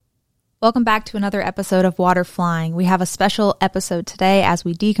Welcome back to another episode of Water Flying. We have a special episode today as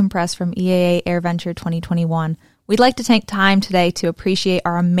we decompress from EAA AirVenture 2021. We'd like to take time today to appreciate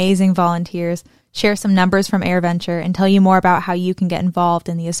our amazing volunteers, share some numbers from AirVenture, and tell you more about how you can get involved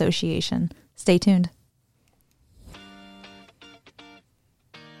in the association. Stay tuned.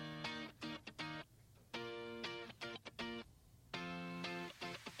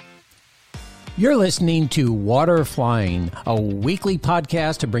 You're listening to Water Flying, a weekly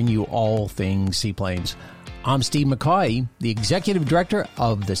podcast to bring you all things seaplanes. I'm Steve McCoy, the Executive Director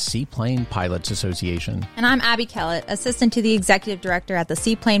of the Seaplane Pilots Association. And I'm Abby Kellett, Assistant to the Executive Director at the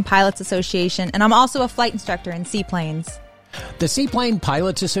Seaplane Pilots Association, and I'm also a flight instructor in seaplanes. The Seaplane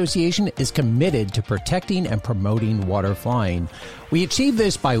Pilots Association is committed to protecting and promoting water flying. We achieve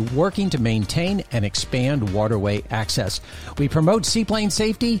this by working to maintain and expand waterway access. We promote seaplane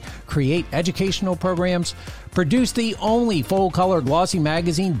safety, create educational programs, produce the only full-color glossy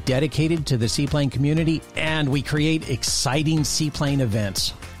magazine dedicated to the seaplane community, and we create exciting seaplane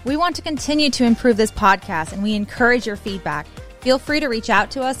events. We want to continue to improve this podcast, and we encourage your feedback. Feel free to reach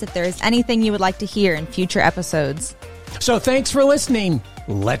out to us if there is anything you would like to hear in future episodes. So thanks for listening.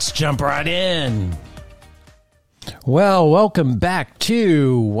 Let's jump right in. Well, welcome back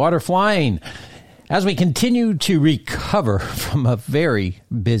to Water Flying. As we continue to recover from a very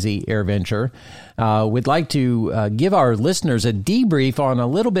busy AirVenture, we'd like to give our listeners a debrief on a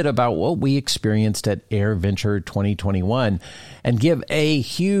little bit about what we experienced at AirVenture 2021 and give a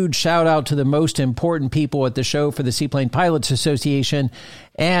huge shout out to the most important people at the show for the Seaplane Pilots Association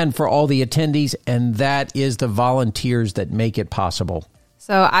and for all the attendees, and that is the volunteers that make it possible.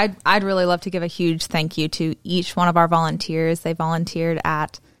 So I'd really love to give a huge thank you to each one of our volunteers. They volunteered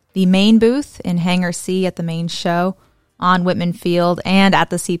at the main booth in Hangar C at the main show on Whitman Field and at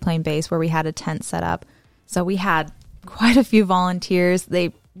the seaplane base where we had a tent set up. So we had quite a few volunteers.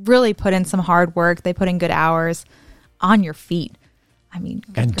 They really put in some hard work. They put in good hours on your feet. I mean,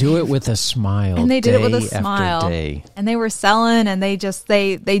 and do it with a smile. And they did it with a smile. Day. And they were selling, and they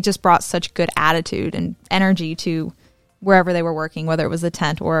just brought such good attitude and energy to wherever they were working, whether it was the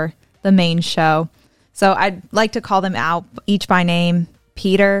tent or the main show. So I'd like to call them out each by name: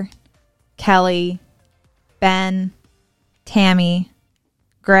 Peter, Kelly, Ben, Tammy,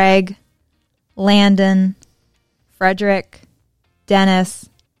 Greg, Landon, Frederick, Dennis,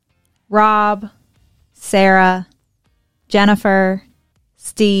 Rob, Sarah, Jennifer,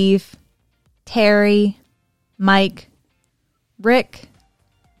 Steve, Terry, Mike, Rick,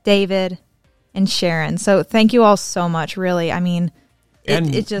 David, and Sharon. So thank you all so much, really. I mean,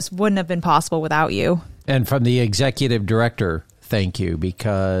 it just wouldn't have been possible without you. And from the executive director, thank you,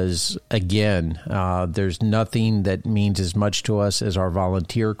 because, again, there's nothing that means as much to us as our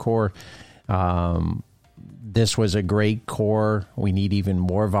volunteer corps. This was a great corps. We need even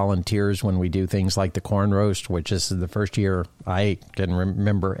more volunteers when we do things like the corn roast, which is the first year I can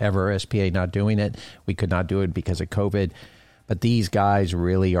remember ever SPA not doing it. We could not do it because of COVID. But these guys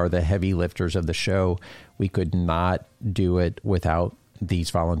really are the heavy lifters of the show. We could not do it without these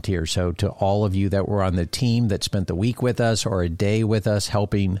volunteers. So to all of you that were on the team that spent the week with us or a day with us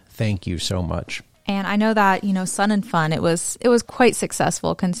helping, thank you so much. And I know that, Sun and Fun, it was quite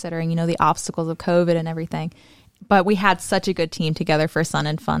successful considering, the obstacles of COVID and everything. But we had such a good team together for Sun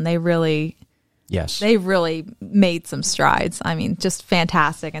and Fun. They really made some strides. I mean, just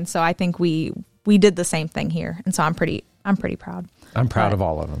fantastic. And so I think we did the same thing here. And so I'm pretty proud. I'm proud of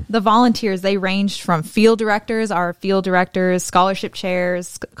all of them. The volunteers, they ranged from field directors, scholarship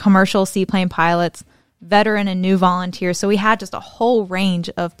chairs, commercial seaplane pilots, veteran and new volunteers. So we had just a whole range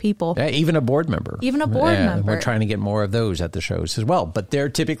of people. Yeah, even a board member. We're trying to get more of those at the shows as well. But they're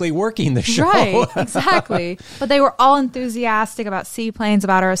typically working the show. Right, exactly. But they were all enthusiastic about seaplanes,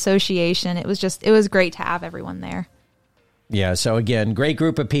 about our association. It was great to have everyone there. Yeah, so again, great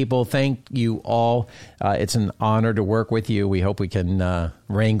group of people. Thank you all. It's an honor to work with you. We hope we can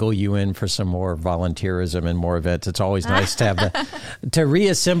wrangle you in for some more volunteerism and more events. It's always nice to have to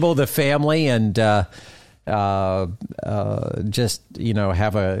reassemble the family and just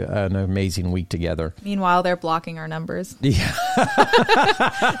have an amazing week together. Meanwhile, they're blocking our numbers. Yeah.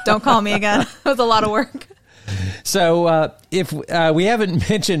 Don't call me again. It was a lot of work. So if we haven't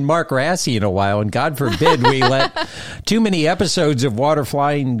mentioned Mark Rassi in a while, and God forbid we let too many episodes of Water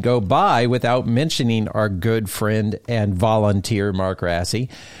Flying go by without mentioning our good friend and volunteer, Mark Rassi.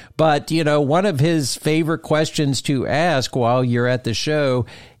 But, one of his favorite questions to ask while you're at the show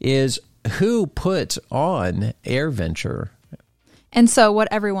is, who puts on AirVenture? And so what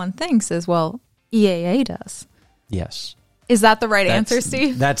everyone thinks is, well, EAA does. Yes. Is that the right answer,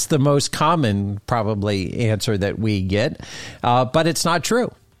 Steve? That's the most common, probably, answer that we get. But it's not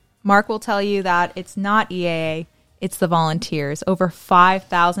true. Mark will tell you that it's not EAA, it's the volunteers. Over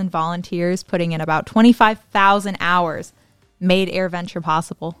 5,000 volunteers putting in about 25,000 hours made AirVenture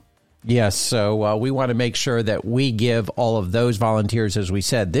possible. Yes, so we want to make sure that we give all of those volunteers, as we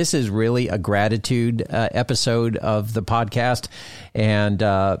said, this is really a gratitude episode of the podcast, and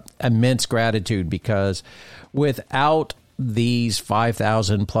immense gratitude, because without these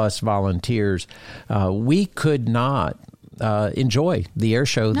 5,000 plus volunteers, we could not enjoy the air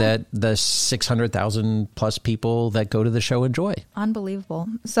show that the 600,000 plus people that go to the show enjoy. Unbelievable.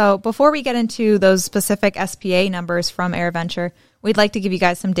 So before we get into those specific SPA numbers from AirVenture, we'd like to give you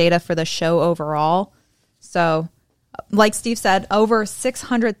guys some data for the show overall. So like Steve said, over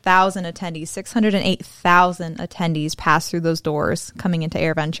 600,000 attendees, 608,000 attendees passed through those doors coming into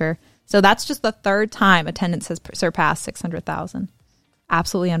AirVenture. So that's just the third time attendance has surpassed 600,000.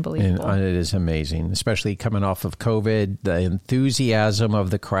 Absolutely unbelievable. And it is amazing, especially coming off of COVID, the enthusiasm of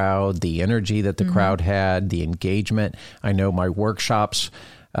the crowd, the energy that the crowd had, the engagement. I know my workshops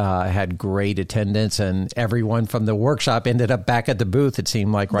had great attendance, and everyone from the workshop ended up back at the booth, it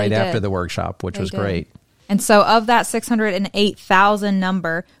seemed like, right after the workshop, which was great. And so of that 608,000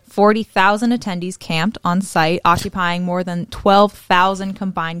 number, 40,000 attendees camped on site, occupying more than 12,000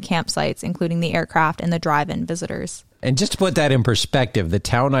 combined campsites, including the aircraft and the drive-in visitors. And just to put that in perspective, the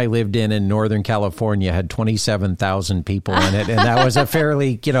town I lived in Northern California had 27,000 people in it, and that was a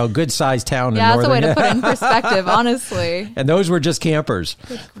fairly, good-sized town. Yeah, that's a way to put it in perspective, honestly. And those were just campers.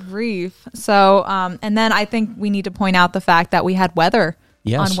 Good grief. So, and then I think we need to point out the fact that we had weather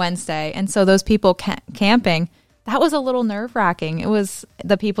on Wednesday, and so those people camping, that was a little nerve-wracking. It was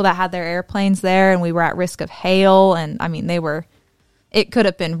the people that had their airplanes there, and we were at risk of hail, and I mean, it could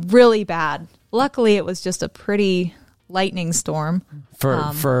have been really bad. Luckily, it was just a pretty lightning storm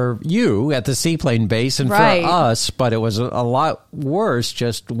for you at the seaplane base, and for us, but it was a lot worse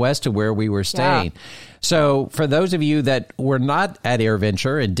just west of where we were staying. So for those of you that were not at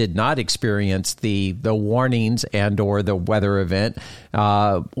AirVenture and did not experience the warnings and or the weather event,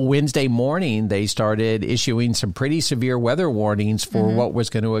 Wednesday morning they started issuing some pretty severe weather warnings for what was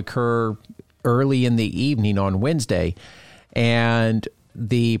going to occur early in the evening on Wednesday, and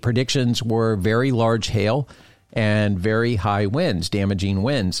the predictions were very large hail and very high winds, damaging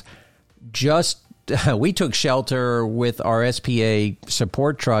winds. We took shelter with our SPA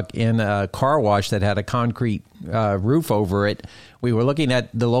support truck in a car wash that had a concrete roof over it. We were looking at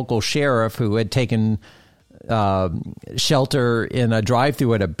the local sheriff who had taken shelter in a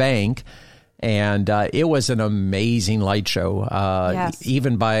drive-through at a bank, and it was an amazing light show.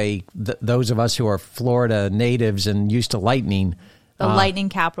 Even by those of us who are Florida natives and used to lightning. The lightning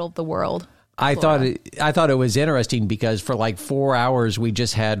capital of the world. I thought it was interesting because for like 4 hours we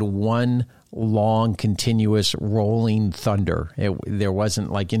just had one long continuous rolling thunder. There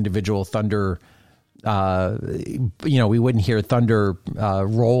wasn't like individual thunder. We wouldn't hear thunder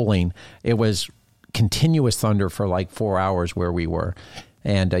rolling. It was continuous thunder for like 4 hours where we were.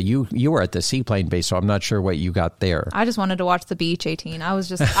 And you were at the seaplane base, so I'm not sure what you got there. I just wanted to watch the beach, 18. I was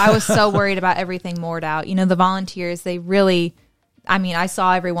so worried about everything moored out. The volunteers, they really. I mean, I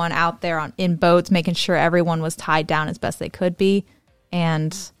saw everyone out there in boats, making sure everyone was tied down as best they could be.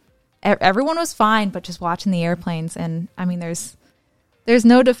 And everyone was fine, but just watching the airplanes. And, I mean, there's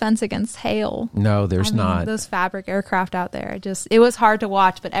no defense against hail. No, there's not. Those fabric aircraft out there, it was hard to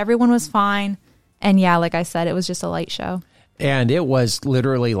watch, but everyone was fine. And, yeah, like I said, it was just a light show. And it was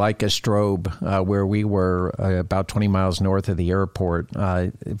literally like a strobe where we were about 20 miles north of the airport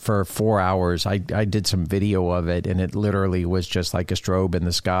for 4 hours. I did some video of it, and it literally was just like a strobe in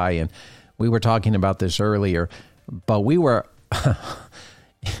the sky. And we were talking about this earlier, but we were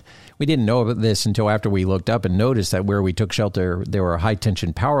we didn't know about this until after we looked up and noticed that where we took shelter, there were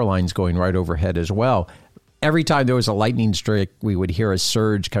high-tension power lines going right overhead as well. Every time there was a lightning strike, we would hear a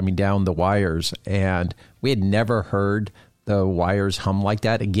surge coming down the wires, and we had never heard the wires hum like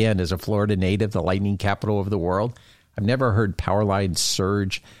that. Again, as a Florida native, the lightning capital of the world, I've never heard power lines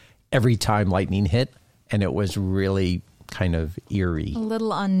surge every time lightning hit, and it was really kind of eerie. A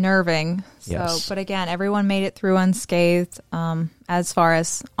little unnerving. Yes. But again, everyone made it through unscathed as far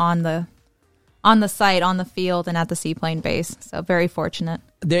as on the site, on the field, and at the seaplane base. So very fortunate.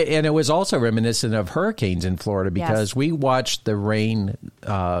 And it was also reminiscent of hurricanes in Florida because we watched the rain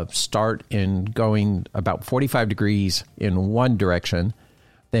start in going about 45 degrees in one direction.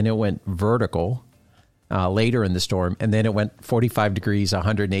 Then it went vertical later in the storm. And then it went 45 degrees,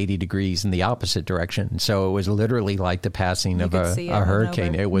 180 degrees in the opposite direction. So it was literally like the passing of a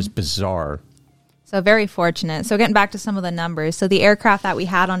hurricane. It was bizarre. So very fortunate. So getting back to some of the numbers. So the aircraft that we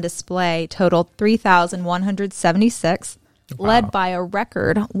had on display totaled 3,176. led by a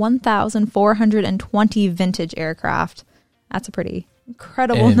record 1,420 vintage aircraft. That's a pretty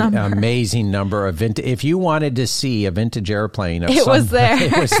incredible number. Amazing number of vintage. If you wanted to see a vintage airplane, was there.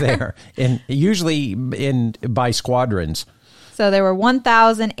 It was there, and usually by squadrons. So there were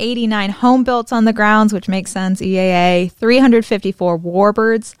 1,089 home builts on the grounds, which makes sense. EAA, 354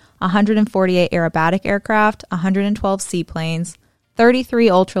 warbirds, 148 aerobatic aircraft, 112 seaplanes, 33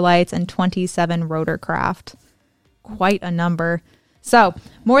 ultralights, and 27 rotorcraft. Quite a number. So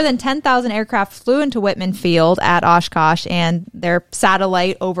more than 10,000 aircraft flew into Whitman Field at Oshkosh and their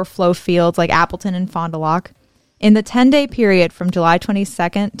satellite overflow fields like Appleton and Fond du Lac. In the 10-day period from July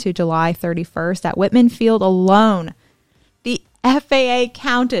 22nd to July 31st at Whitman Field alone, the FAA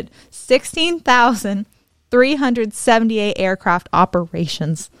counted 16,378 aircraft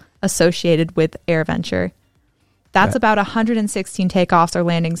operations associated with AirVenture. That's about 116 takeoffs or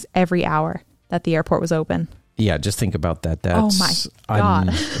landings every hour that the airport was open. Yeah, just think about that. That's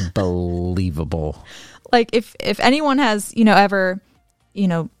unbelievable. Like if anyone has, ever,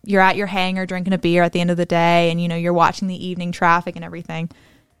 you're at your hangar drinking a beer at the end of the day and, you're watching the evening traffic and everything.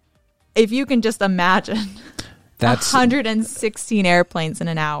 If you can just imagine that's 116 airplanes in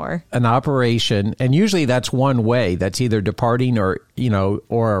an hour. An operation. And usually that's one way. That's either departing or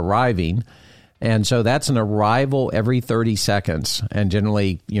arriving. And so that's an arrival every 30 seconds. And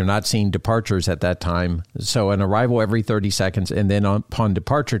generally, you're not seeing departures at that time. So an arrival every 30 seconds. And then upon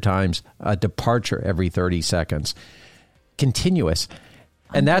departure times, a departure every 30 seconds. Continuous.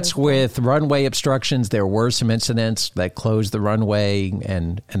 And that's with runway obstructions. There were some incidents that closed the runway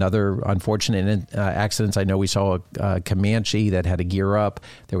and other unfortunate accidents. I know we saw a Comanche that had to gear up.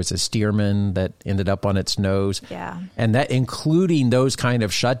 There was a Stearman that ended up on its nose. Yeah. And that, including those kind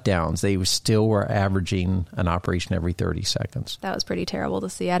of shutdowns, they still were averaging an operation every 30 seconds. That was pretty terrible to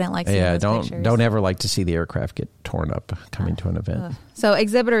see. I didn't like seeing those pictures. Don't ever like to see the aircraft get torn up coming to an event. So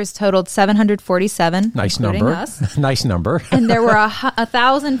exhibitors totaled 747. Nice number. Us. Nice number. And there were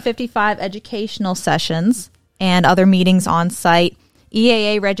 1,055 educational sessions and other meetings on site.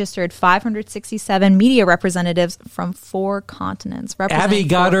 EAA registered 567 media representatives from 4 continents. Abby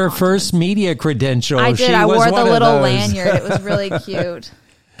got her first media credential. I did. I wore the little lanyard. It was really cute.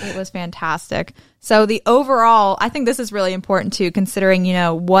 It was fantastic. So the overall, I think this is really important too, considering,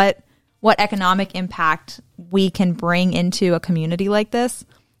 what economic impact we can bring into a community like this.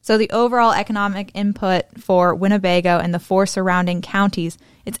 So the overall economic input for Winnebago and the 4 surrounding counties,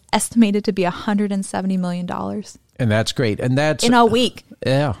 it's estimated to be $170 million. And that's great. And that's in a week.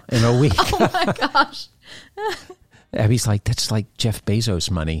 Yeah, in a week. Oh my gosh. Abby's like, that's like Jeff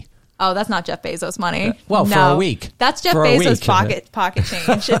Bezos money. Oh, that's not Jeff Bezos money. Well, no, for a week. That's Jeff Bezos' pocket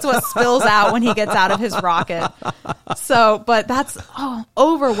change. It's what spills out when he gets out of his rocket. So, but that's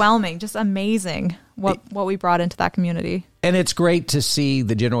overwhelming, just amazing what we brought into that community. And it's great to see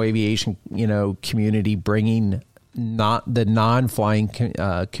the general aviation, community bringing the non-flying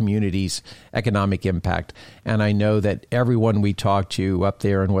communities economic impact. And I know that everyone we talk to up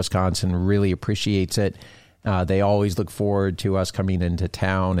there in Wisconsin really appreciates it. They always look forward to us coming into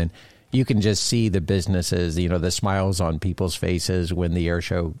town, and you can just see the businesses, the smiles on people's faces when the air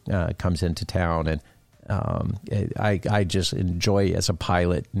show comes into town. And I just enjoy as a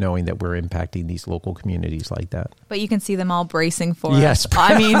pilot knowing that we're impacting these local communities like that. But you can see them all bracing for yes. it.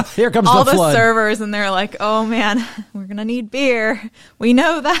 I mean, here comes all the flood. Servers, and they're like, oh man, we're going to need beer. We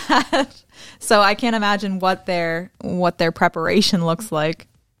know that. So I can't imagine what their preparation looks like.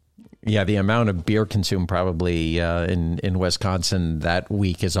 Yeah, the amount of beer consumed probably in Wisconsin that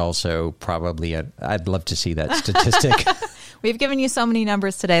week is also probably, I'd love to see that statistic. We've given you so many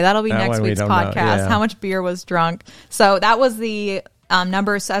numbers today. That'll be next week's podcast, yeah. How much beer was drunk. So that was the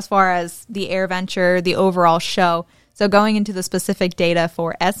numbers as far as the AirVenture, the overall show. So going into the specific data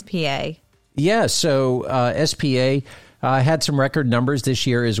for SPA. Yeah, so SPA had some record numbers this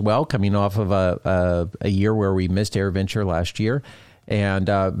year as well, coming off of a year where we missed AirVenture last year. And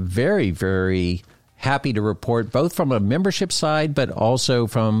very, very happy to report, both from a membership side, but also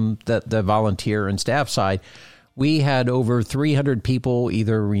from the volunteer and staff side. We had over 300 people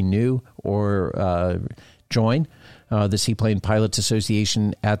either renew or join the Seaplane Pilots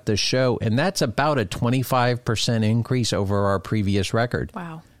Association at the show. And that's about a 25% increase over our previous record.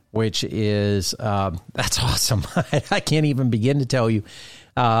 Wow. Which is, that's awesome. I can't even begin to tell you.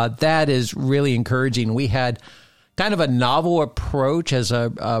 That is really encouraging. We had kind of a novel approach as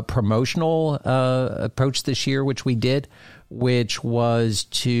a promotional approach this year, which we did, which was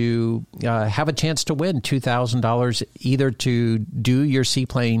to have a chance to win $2,000 either to do your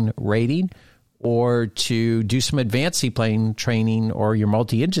seaplane rating or to do some advanced seaplane training or your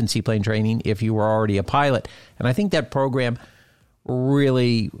multi-engine seaplane training if you were already a pilot. And I think that program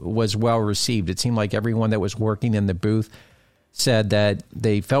really was well received. It seemed like everyone that was working in the booth said that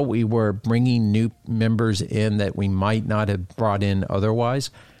they felt we were bringing new members in that we might not have brought in otherwise.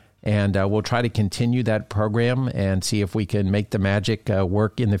 And we'll try to continue that program and see if we can make the magic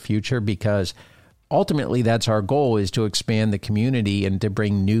work in the future, because ultimately that's our goal, is to expand the community and to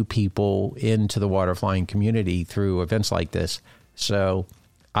bring new people into the water flying community through events like this. So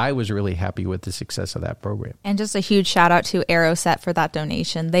I was really happy with the success of that program. And just a huge shout out to AeroSet for that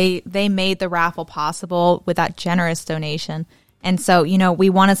donation. They made the raffle possible with that generous donation. And so, we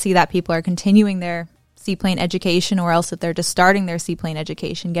want to see that people are continuing their seaplane education, or else if they're just starting their seaplane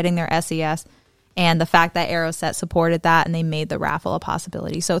education, getting their SES. And the fact that AeroSet supported that and they made the raffle a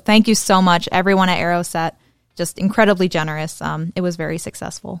possibility. So thank you so much, everyone at AeroSet. Just incredibly generous. It was very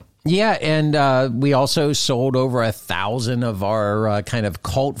successful. Yeah, and we also sold over 1,000 of our kind of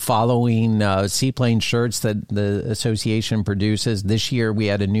cult following seaplane shirts that the association produces. This year we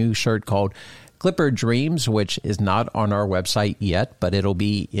had a new shirt called Clipper Dreams, which is not on our website yet, but it'll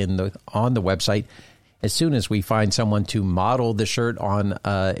be on the website as soon as we find someone to model the shirt on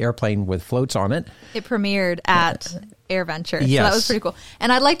an airplane with floats on it. It premiered at AirVenture. Yes. So that was pretty cool.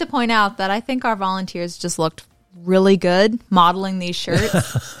 And I'd like to point out that I think our volunteers just looked really good modeling these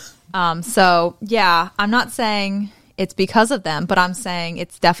shirts. So, yeah, I'm not saying it's because of them, but I'm saying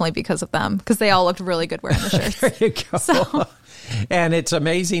it's definitely because of them, because they all looked really good wearing the shirts. There you go. So. And it's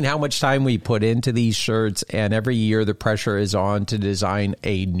amazing how much time we put into these shirts, and every year the pressure is on to design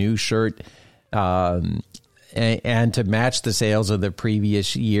a new shirt and to match the sales of the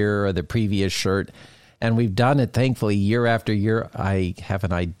previous year or the previous shirt. And we've done it, thankfully, year after year. I have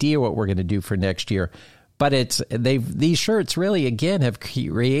an idea what we're going to do for next year. But these shirts really, again, have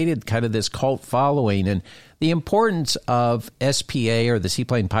created kind of this cult following. And the importance of SPA, or the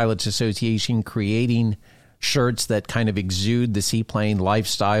Seaplane Pilots Association, creating shirts that kind of exude the seaplane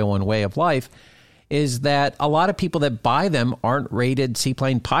lifestyle and way of life is that a lot of people that buy them aren't rated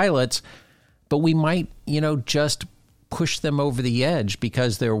seaplane pilots, but we might, just push them over the edge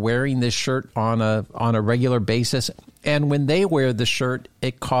because they're wearing this shirt on a regular basis. And when they wear the shirt,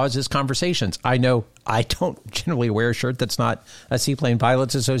 it causes conversations. I know I don't generally wear a shirt that's not a Seaplane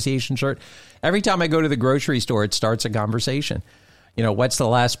Pilots Association shirt. Every time I go to the grocery store, it starts a conversation. What's the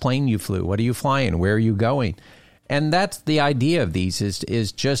last plane you flew? What are you flying? Where are you going? And that's the idea of these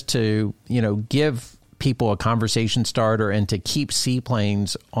is just to, give people a conversation starter and to keep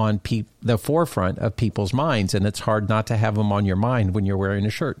seaplanes on the forefront of people's minds. And it's hard not to have them on your mind when you're wearing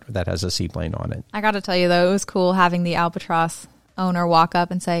a shirt that has a seaplane on it. I got to tell you, though, it was cool having the Albatross owner walk up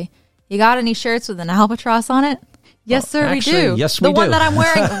and say, "You got any shirts with an albatross on it?" Yes, sir, actually, we do. Yes, we do. The one that I'm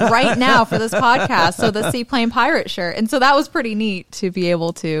wearing right now for this podcast, so the Seaplane Pirate shirt. And so that was pretty neat to be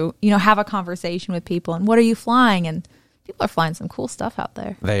able to, have a conversation with people. And what are you flying? And people are flying some cool stuff out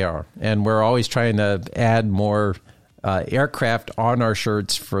there. They are. And we're always trying to add more aircraft on our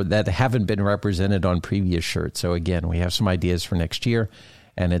shirts that haven't been represented on previous shirts. So again, we have some ideas for next year,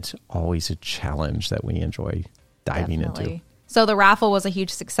 and it's always a challenge that we enjoy diving into. So the raffle was a huge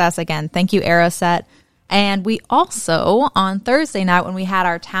success. Again, thank you, AeroSet. And we also, on Thursday night, when we had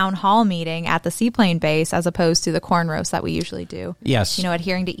our town hall meeting at the seaplane base, as opposed to the corn roast that we usually do. Yes.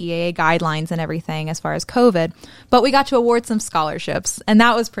 Adhering to EAA guidelines and everything as far as COVID. But we got to award some scholarships, and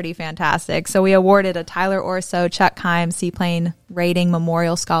that was pretty fantastic. So we awarded a Tyler Orso Chuck Kimes Seaplane Rating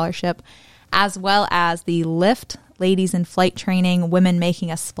Memorial Scholarship, as well as the LIFT Ladies in Flight Training Women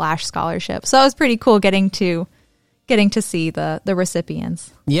Making a Splash Scholarship. So it was pretty cool getting to see the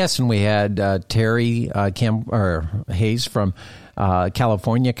recipients. Yes, and we had Terry Hayes from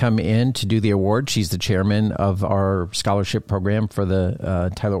California come in to do the award. She's the chairman of our scholarship program for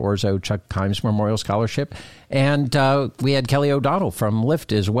the Tyler Orso Chuck Kimes Memorial Scholarship. And we had Kelly O'Donnell from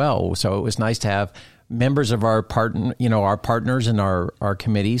LIFT as well. So it was nice to have members of our partners and our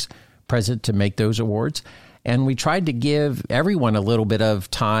committees present to make those awards. And we tried to give everyone a little bit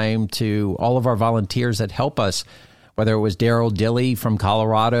of time to all of our volunteers that help us, whether it was Daryl Dilley from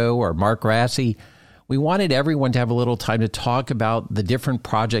Colorado or Mark Rassi. We wanted everyone to have a little time to talk about the different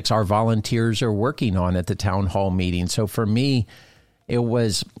projects our volunteers are working on at the town hall meeting. So for me, it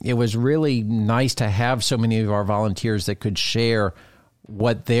was really nice to have so many of our volunteers that could share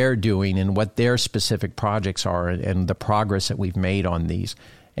what they're doing and what their specific projects are and the progress that we've made on these.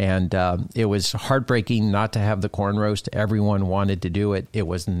 And it was heartbreaking not to have the corn roast. Everyone wanted to do it. It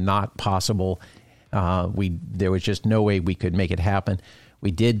was not possible. There was just no way we could make it happen.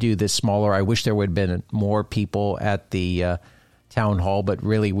 We did do this smaller. I wish there would have been more people at the town hall, but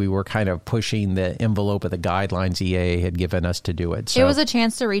really we were kind of pushing the envelope of the guidelines EAA had given us to do it. So it was a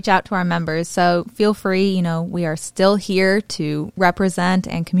chance to reach out to our members. So feel free, we are still here to represent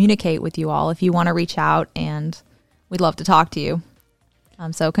and communicate with you all if you want to reach out, and we'd love to talk to you.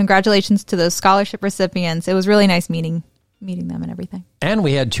 So congratulations to those scholarship recipients. It was really nice meeting them and everything. And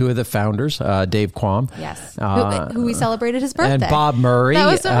we had two of the founders, Dave Quam. Yes. Who we celebrated his birthday. And Bob Murray, that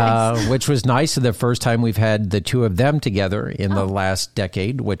was so nice. which was nice. The first time we've had the two of them together in the last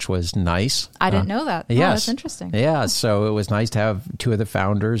decade, which was nice. I didn't know that. Yes. Oh, that's interesting. Yeah, so it was nice to have two of the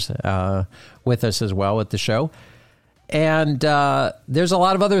founders with us as well at the show. And there's a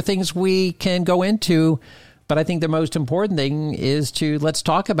lot of other things we can go into, but I think the most important thing is let's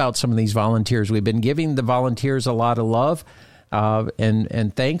talk about some of these volunteers. We've been giving the volunteers a lot of love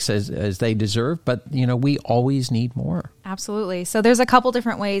and thanks as they deserve, but we always need more. Absolutely. So there's a couple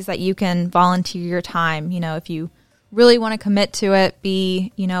different ways that you can volunteer your time. If you really want to commit to it,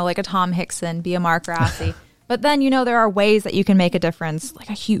 be like a Tom Hickson, be a Mark Rassi. But then there are ways that you can make a difference, like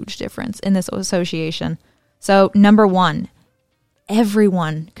a huge difference in this association. So number one,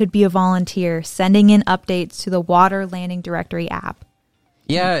 everyone could be a volunteer sending in updates to the Water Landing Directory app.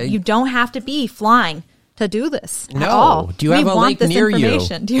 Yeah. You don't have to be flying to do this at all. Do you have a lake near you?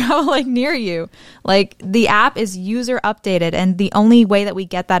 Do you have a lake near you? Like, the app is user updated, and the only way that we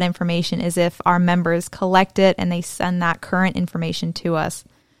get that information is if our members collect it and they send that current information to us.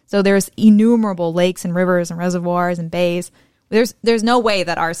 So there's innumerable lakes and rivers and reservoirs and bays. There's no way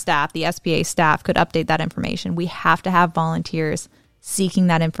that our staff, the SBA staff, could update that information. We have to have volunteers seeking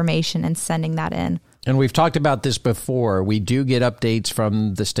that information and sending that in. And we've talked about this before. We do get updates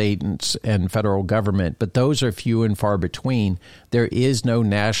from the state and federal government, but those are few and far between. There is no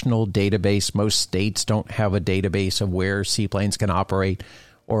national database. Most states don't have a database of where seaplanes can operate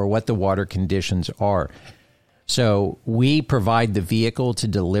or what the water conditions are. So we provide the vehicle to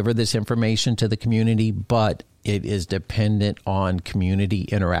deliver this information to the community, but it is dependent on community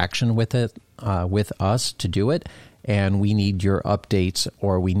interaction with it, with us to do it. And we need your updates,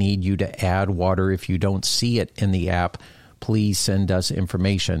 or we need you to add water. If you don't see it in the app, please send us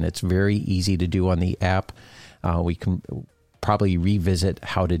information. It's very easy to do on the app. We can probably revisit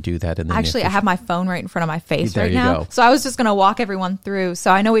how to do that in the Actually, I have my phone right in front of my face there right you now. Go. So I was just going to walk everyone through. So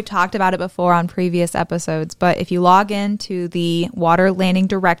I know we've talked about it before on previous episodes, but if you log into the Water Landing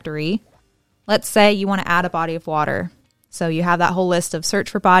Directory, let's say you want to add a body of water. So you have that whole list of search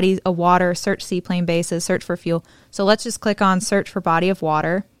for bodies of water, search seaplane bases, search for fuel. So let's just click on search for body of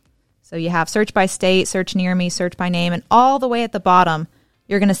water. So you have search by state, search near me, search by name, and all the way at the bottom,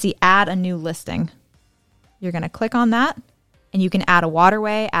 you're going to see add a new listing. You're going to click on that, and you can add a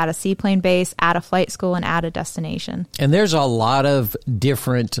waterway, add a seaplane base, add a flight school, and add a destination. And there's a lot of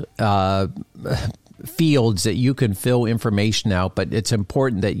different fields that you can fill information out, but it's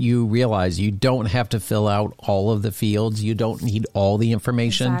important that you realize you don't have to fill out all of the fields. You don't need all the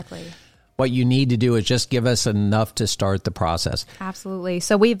information. Exactly. What you need to do is just give us enough to start the process. Absolutely.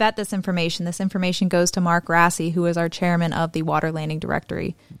 So we vet this information. This information goes to Mark Rassi, who is our chairman of the Water Landing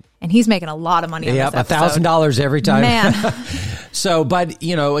Directory. And he's making a lot of money on this episode. $1,000 every time. Man. So, but,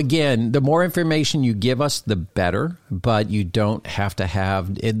 again, the more information you give us, the better. But you don't have to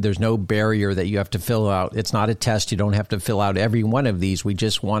have, there's no barrier that you have to fill out. It's not a test. You don't have to fill out every one of these. We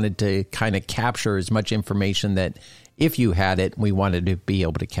just wanted to kind of capture as much information that if you had it, we wanted to be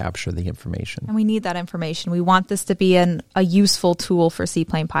able to capture the information. And we need that information. We want this to be a useful tool for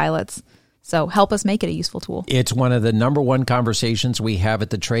seaplane pilots. So help us make it a useful tool. It's one of the number one conversations we have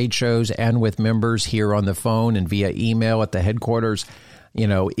at the trade shows and with members here on the phone and via email at the headquarters.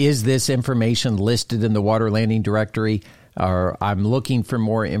 Is this information listed in the Water Landing Directory? Or I'm looking for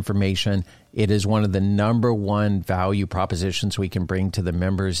more information. It is one of the number one value propositions we can bring to the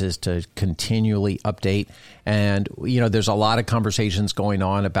members is to continually update. And, there's a lot of conversations going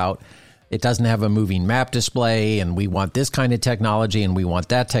on about it doesn't have a moving map display, and we want this kind of technology, and we want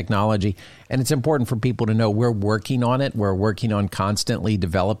that technology. And it's important for people to know we're working on it. We're working on constantly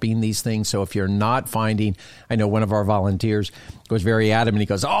developing these things. So if you're not finding, I know one of our volunteers was very adamant. He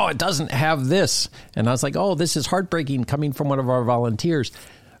goes, oh, it doesn't have this. And I was like, oh, this is heartbreaking coming from one of our volunteers.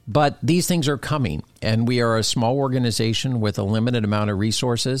 But these things are coming, and we are a small organization with a limited amount of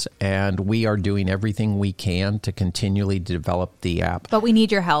resources, and we are doing everything we can to continually develop the app. But we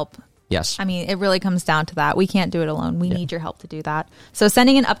need your help. Yes. I mean, it really comes down to that. We can't do it alone. We need your help to do that. So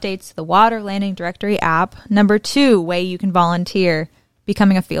sending in updates to the Water Landing Directory app. Number 2 way you can volunteer,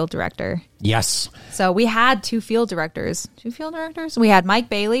 becoming a field director. Yes. So we had 2 field directors. 2 field directors? We had Mike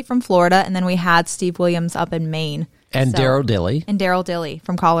Bailey from Florida, and then we had Steve Williams up in Maine. And Daryl Dilly. And Daryl Dilly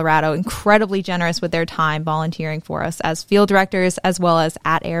from Colorado, incredibly generous with their time volunteering for us as field directors, as well as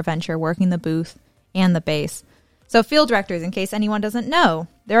at AirVenture, working the booth and the base. So field directors, in case anyone doesn't know,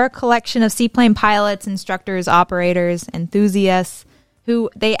 they're a collection of seaplane pilots, instructors, operators, enthusiasts, who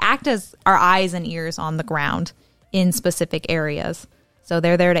they act as our eyes and ears on the ground in specific areas. So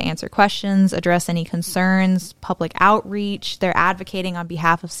they're there to answer questions, address any concerns, public outreach. They're advocating on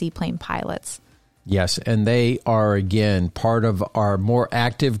behalf of seaplane pilots. Yes, and they are, again, part of our more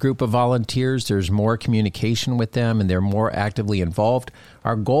active group of volunteers. There's more communication with them, and they're more actively involved.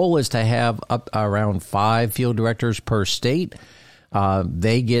 Our goal is to have up around 5 field directors per state.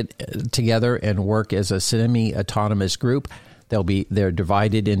 They get together and work as a semi-autonomous group. They're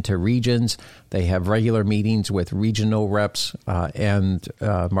divided into regions. They have regular meetings with regional reps and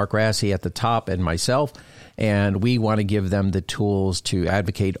Mark Rassi at the top and myself, and we want to give them the tools to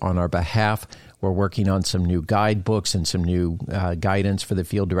advocate on our behalf. We're working on some new guidebooks and some new guidance for the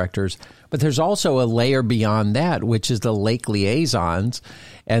field directors. But there's also a layer beyond that, which is the lake liaisons.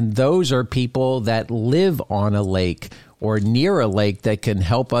 And those are people that live on a lake or near a lake that can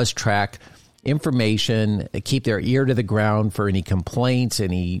help us track information, keep their ear to the ground for any complaints,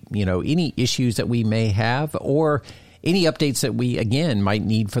 any issues that we may have, or any updates that we, again, might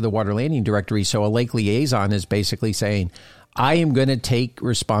need for the Water Landing Directory. So a lake liaison is basically saying, I am going to take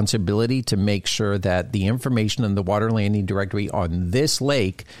responsibility to make sure that the information in the Water Landing Directory on this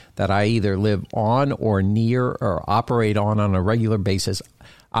lake that I either live on or near or operate on a regular basis,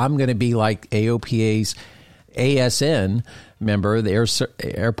 I'm going to be like AOPA's ASN member, the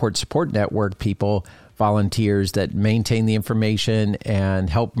Airport Support Network people, volunteers that maintain the information and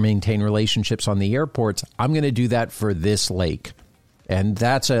help maintain relationships on the airports. I'm going to do that for this lake. And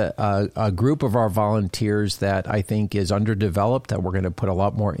that's a group of our volunteers that I think is underdeveloped, that we're going to put a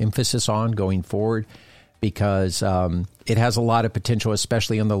lot more emphasis on going forward, because it has a lot of potential,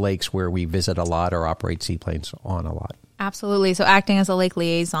 especially on the lakes where we visit a lot or operate seaplanes on a lot. Absolutely. So acting as a lake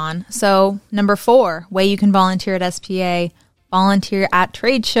liaison. So number 4, way you can volunteer at SPA, volunteer at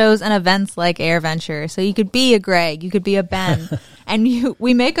trade shows and events like AirVenture. So you could be a Greg, you could be a Ben. And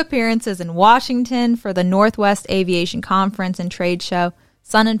we make appearances in Washington for the Northwest Aviation Conference and Trade Show,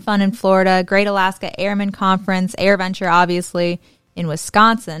 Sun and Fun in Florida, Great Alaska Airmen Conference, AirVenture, obviously, in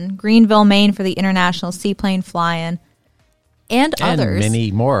Wisconsin, Greenville, Maine for the International Seaplane Fly-In, and others. And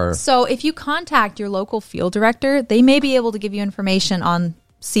many more. So if you contact your local field director, they may be able to give you information on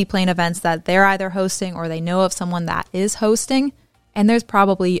seaplane events that they're either hosting or they know of someone that is hosting, and there's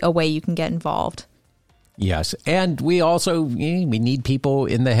probably a way you can get involved. Yes, and we also we need people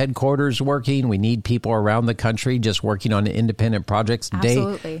in the working. We need people around the country just working on independent projects.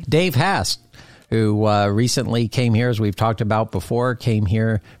 Absolutely. Dave Haas, who recently came here, as we've talked about before, came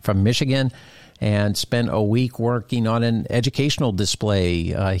here from Michigan and spent a week working on an educational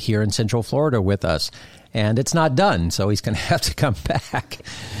display here in Central Florida with us. And it's not done, so he's going to have to come back.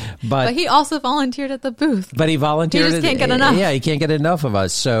 But he also volunteered at the booth. But he volunteered. He just can't get enough. Yeah, he can't get enough of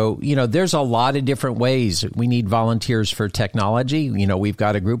us. So, there's a lot of different ways. We need volunteers for technology. We've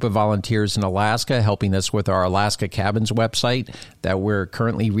got a group of volunteers in Alaska helping us with our Alaska Cabins website that we're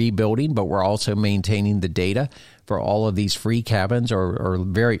currently rebuilding, but we're also maintaining the data for all of these free cabins or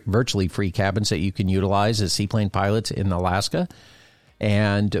very virtually free cabins that you can utilize as seaplane pilots in Alaska.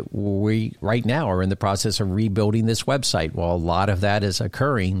 And we right now are in the process of rebuilding this website. Well, a lot of that is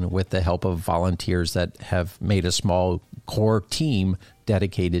occurring with the help of volunteers that have made a small core team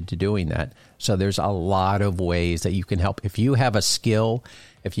dedicated to doing that. So there's a lot of ways that you can help. If you have a skill,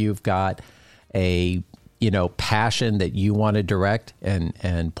 if you've got a passion that you want to direct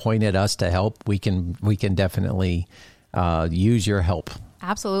and point at us to help, we can definitely use your help.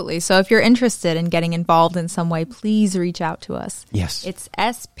 Absolutely. So if you're interested in getting involved in some way, please reach out to us. Yes. It's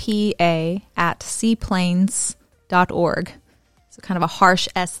SPA@seaplanes.org. So kind of a harsh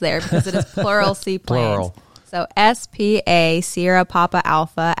S there because it is plural seaplanes. Plural. So SPA Sierra Papa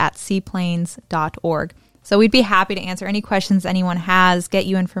Alpha @seaplanes.org. So we'd be happy to answer any questions anyone has, get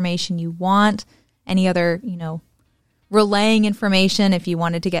you information you want, any other, relaying information. If you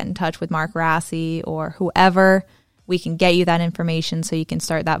wanted to get in touch with Mark Rassi or whoever, we can get you that information so you can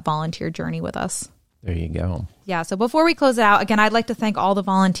start that volunteer journey with us. There you go. Yeah, so before we close it out, again, I'd like to thank all the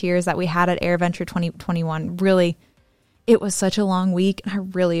volunteers that we had at AirVenture 2021. Really, it was such a long week, and I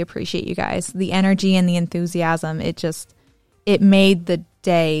really appreciate you guys. The energy and the enthusiasm, it made the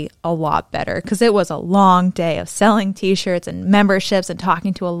day a lot better because it was a long day of selling T-shirts and memberships and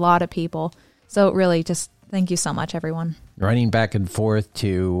talking to a lot of people. So really just thank you so much, everyone. Running back and forth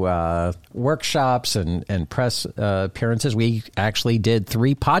to workshops and press appearances. We actually did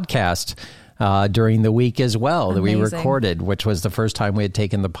 3 podcasts during the week as well that we Amazing. recorded, which was the first time we had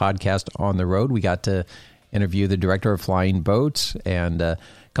taken the podcast on the road. We got to interview the director of Flying Boats and a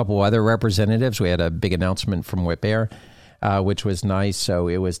couple other representatives. We had a big announcement from Whip Air, which was nice. So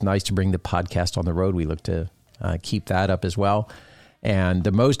it was nice to bring the podcast on the road. We look to keep that up as well. And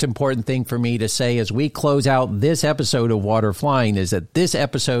the most important thing for me to say as we close out this episode of Water Flying is that this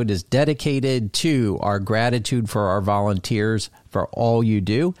episode is dedicated to our gratitude for our volunteers for all you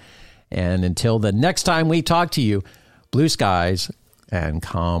do. And until the next time we talk to you, blue skies and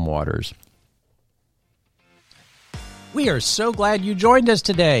calm waters. We are so glad you joined us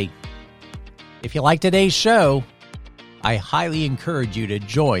today. If you like today's show, I highly encourage you to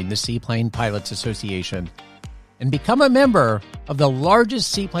join the Seaplane Pilots Association and become a member of the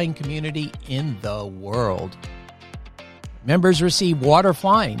largest seaplane community in the world. Members receive Water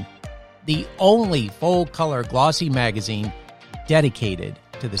Flying, the only full-color glossy magazine dedicated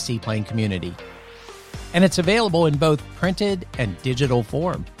to the seaplane community. And it's available in both printed and digital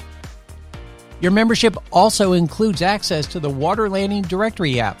form. Your membership also includes access to the Water Landing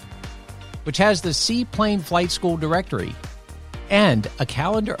Directory app, which has the Seaplane Flight School Directory and a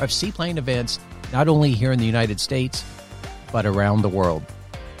calendar of seaplane events not only here in the United States, but around the world.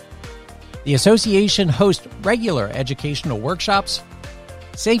 The association hosts regular educational workshops,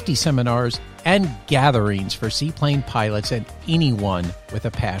 safety seminars, and gatherings for seaplane pilots and anyone with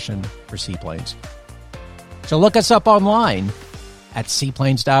a passion for seaplanes. So look us up online at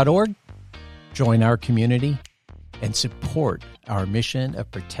seaplanes.org, join our community, and support our mission of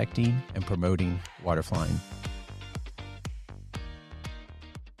protecting and promoting water flying.